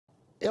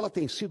ela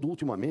tem sido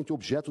ultimamente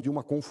objeto de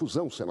uma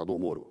confusão, senador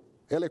Moro.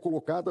 Ela é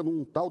colocada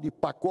num tal de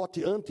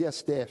pacote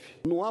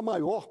anti-STF. Não há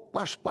maior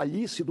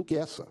paspalhice do que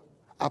essa.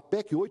 A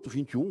PEC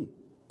 821,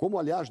 como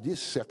aliás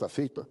disse certa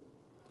feita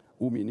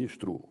o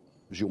ministro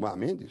Gilmar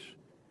Mendes,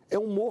 é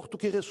um morto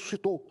que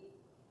ressuscitou.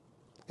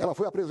 Ela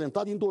foi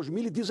apresentada em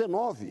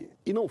 2019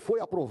 e não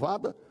foi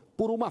aprovada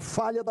por uma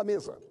falha da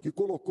mesa, que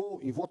colocou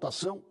em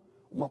votação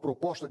uma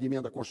proposta de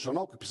emenda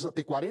constitucional que precisa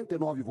ter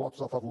 49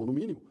 votos a favor no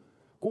mínimo,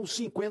 com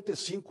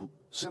 55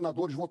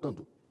 senadores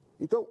votando.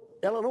 Então,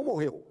 ela não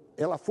morreu,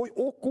 ela foi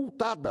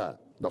ocultada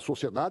da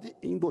sociedade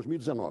em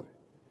 2019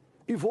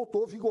 e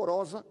voltou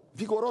vigorosa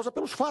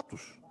pelos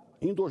fatos.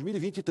 Em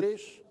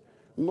 2023,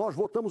 nós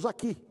votamos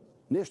aqui,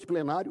 neste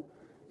plenário,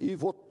 e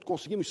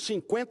conseguimos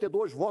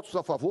 52 votos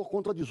a favor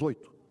contra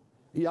 18.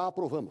 E a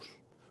aprovamos,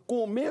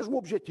 com o mesmo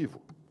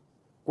objetivo.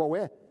 Qual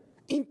é?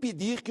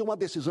 Impedir que uma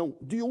decisão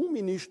de um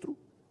ministro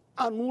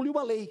anule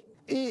uma lei.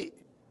 E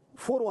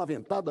foram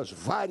aventadas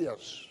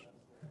várias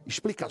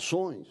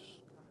explicações.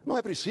 Não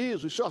é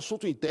preciso, isso é um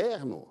assunto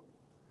interno.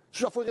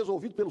 Isso já foi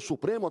resolvido pelo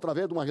Supremo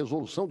através de uma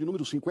resolução de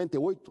número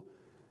 58,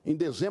 em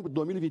dezembro de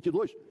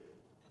 2022.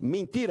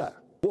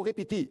 Mentira. Vou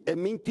repetir, é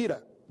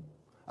mentira.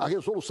 A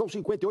resolução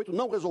 58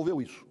 não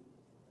resolveu isso.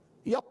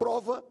 E a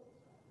prova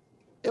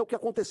é o que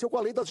aconteceu com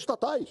a lei das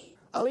estatais.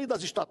 A lei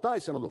das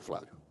estatais, senador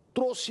Flávio,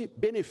 trouxe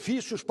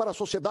benefícios para a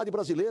sociedade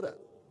brasileira.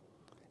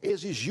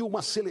 Exigiu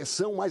uma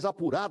seleção mais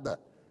apurada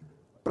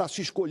para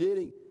se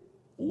escolherem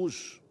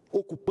os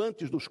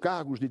ocupantes dos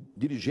cargos de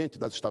dirigente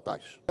das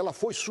estatais. Ela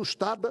foi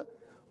sustada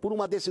por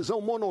uma decisão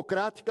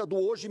monocrática do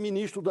hoje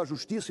ministro da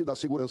Justiça e da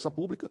Segurança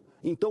Pública,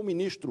 então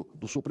ministro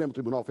do Supremo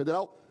Tribunal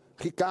Federal,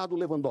 Ricardo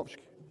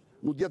Lewandowski.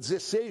 No dia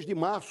 16 de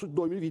março de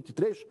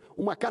 2023,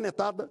 uma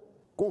canetada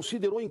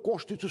considerou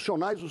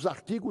inconstitucionais os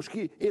artigos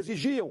que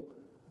exigiam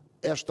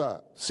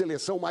esta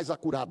seleção mais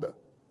acurada.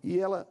 E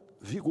ela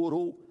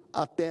vigorou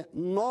até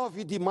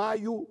 9 de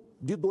maio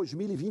de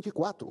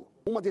 2024.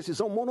 Uma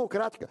decisão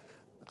monocrática.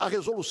 A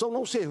resolução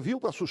não serviu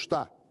para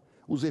assustar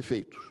os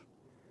efeitos.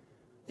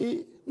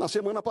 E, na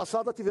semana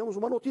passada, tivemos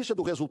uma notícia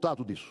do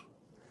resultado disso.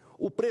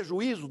 O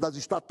prejuízo das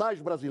estatais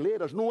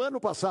brasileiras, no ano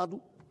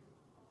passado,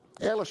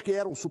 elas que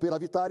eram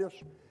superavitárias,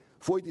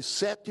 foi de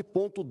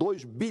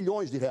 7,2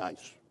 bilhões de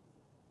reais.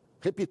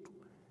 Repito,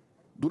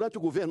 durante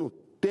o governo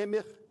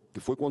Temer, que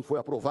foi quando foi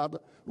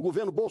aprovada, no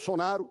governo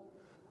Bolsonaro,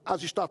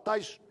 as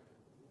estatais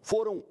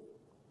foram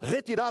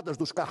retiradas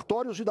dos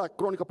cartórios e da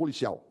crônica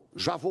policial.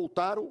 Já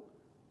voltaram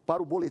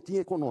para o boletim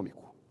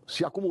econômico.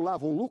 Se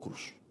acumulavam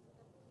lucros,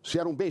 se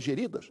eram bem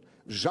geridas,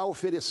 já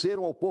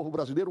ofereceram ao povo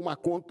brasileiro uma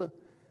conta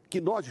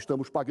que nós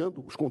estamos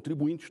pagando, os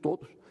contribuintes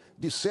todos,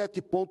 de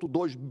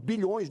 7,2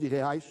 bilhões de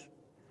reais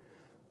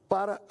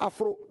para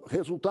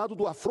resultado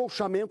do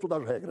afrouxamento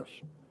das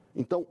regras.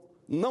 Então,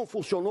 não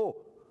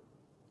funcionou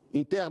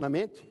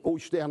internamente ou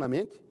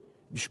externamente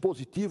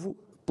dispositivo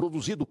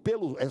produzido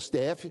pelo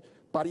STF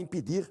para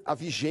impedir a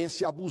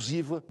vigência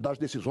abusiva das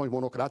decisões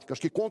monocráticas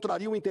que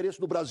contrariam o interesse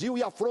do Brasil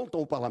e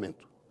afrontam o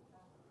parlamento.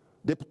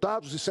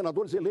 Deputados e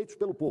senadores eleitos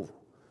pelo povo,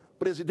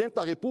 presidente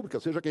da República,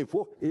 seja quem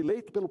for,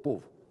 eleito pelo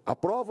povo,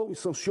 aprovam e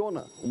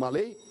sancionam uma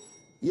lei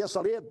e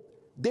essa lei é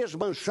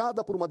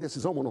desmanchada por uma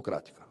decisão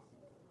monocrática.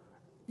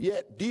 E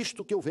é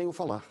disto que eu venho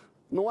falar.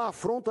 Não há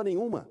afronta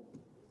nenhuma.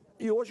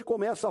 E hoje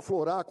começa a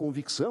aflorar a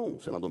convicção,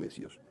 senador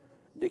Messias,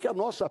 de que a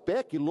nossa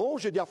PEC,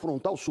 longe de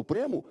afrontar o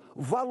Supremo,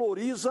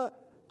 valoriza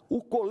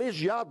o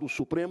colegiado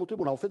Supremo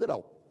Tribunal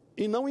Federal,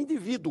 e não o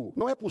indivíduo.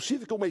 Não é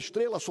possível que uma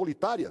estrela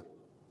solitária,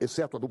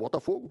 exceto a do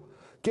Botafogo,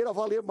 queira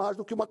valer mais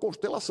do que uma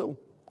constelação.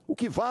 O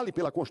que vale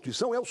pela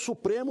Constituição é o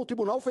Supremo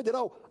Tribunal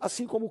Federal,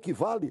 assim como o que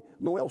vale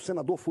não é o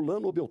senador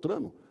fulano ou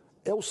beltrano,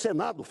 é o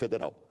Senado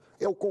Federal,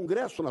 é o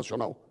Congresso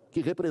Nacional,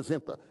 que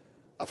representa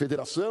a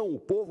federação, o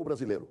povo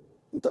brasileiro.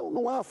 Então,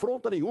 não há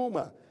afronta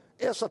nenhuma.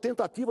 Essa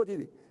tentativa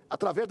de,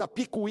 através da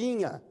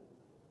picuinha,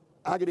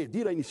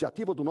 agredir a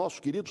iniciativa do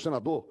nosso querido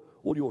senador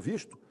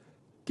Oriovisto,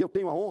 que eu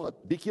tenho a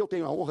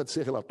honra de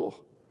ser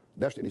relator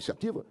desta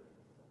iniciativa,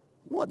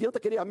 não adianta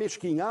querer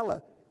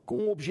amesquinhá-la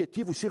com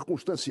objetivos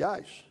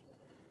circunstanciais.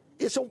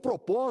 Esse é um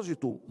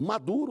propósito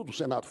maduro do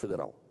Senado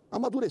Federal,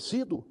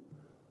 amadurecido,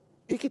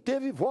 e que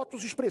teve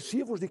votos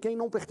expressivos de quem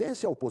não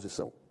pertence à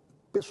oposição.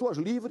 Pessoas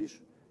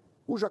livres,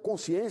 cuja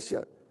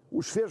consciência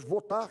os fez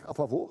votar a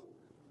favor,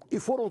 e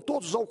foram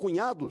todos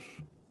alcunhados,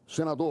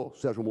 senador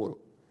Sérgio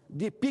Moro,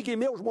 de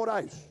pigmeus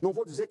morais. Não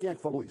vou dizer quem é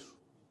que falou isso,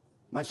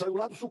 mas saiu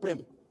lá do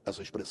Supremo,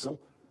 essa expressão,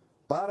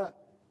 para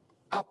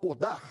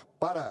apodar,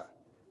 para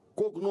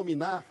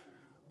cognominar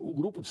o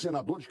grupo de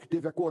senadores que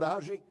teve a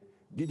coragem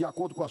de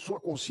acordo com a sua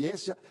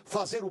consciência,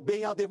 fazer o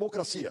bem à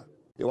democracia.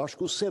 Eu acho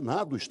que o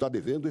Senado está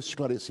devendo esse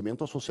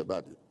esclarecimento à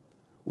sociedade.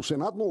 O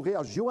Senado não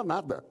reagiu a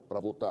nada para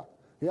votar.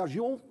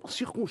 Reagiu a uma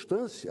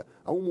circunstância,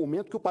 a um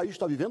momento que o país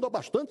está vivendo há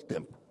bastante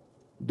tempo,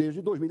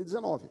 desde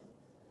 2019.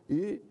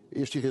 E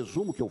este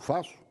resumo que eu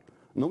faço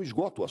não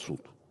esgota o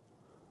assunto,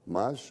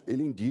 mas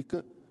ele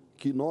indica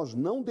que nós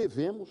não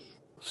devemos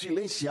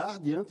silenciar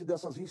diante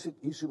dessas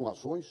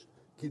insinuações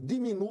que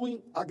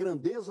diminuem a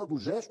grandeza do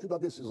gesto e da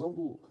decisão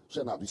do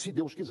Senado. E, se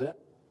Deus quiser,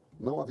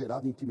 não haverá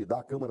de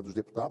intimidar a Câmara dos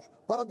Deputados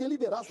para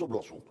deliberar sobre o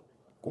assunto.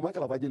 Como é que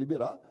ela vai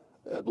deliberar?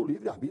 É do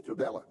livre-arbítrio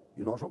dela,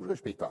 e nós vamos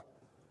respeitar.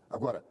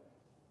 Agora,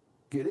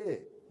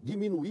 querer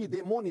diminuir,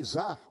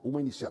 demonizar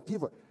uma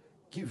iniciativa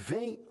que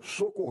vem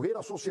socorrer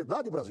a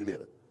sociedade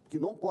brasileira, que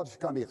não pode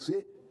ficar à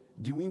mercê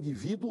de um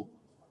indivíduo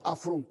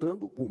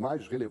afrontando, por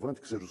mais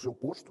relevante que seja o seu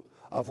posto,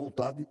 a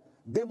vontade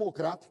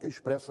democrática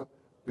expressa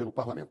pelo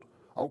parlamento.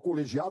 Ao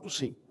colegiado,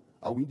 sim.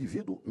 Ao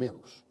indivíduo,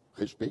 menos.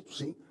 Respeito,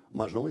 sim,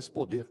 mas não esse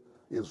poder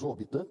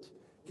exorbitante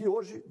que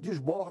hoje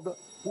desborda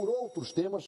por outros temas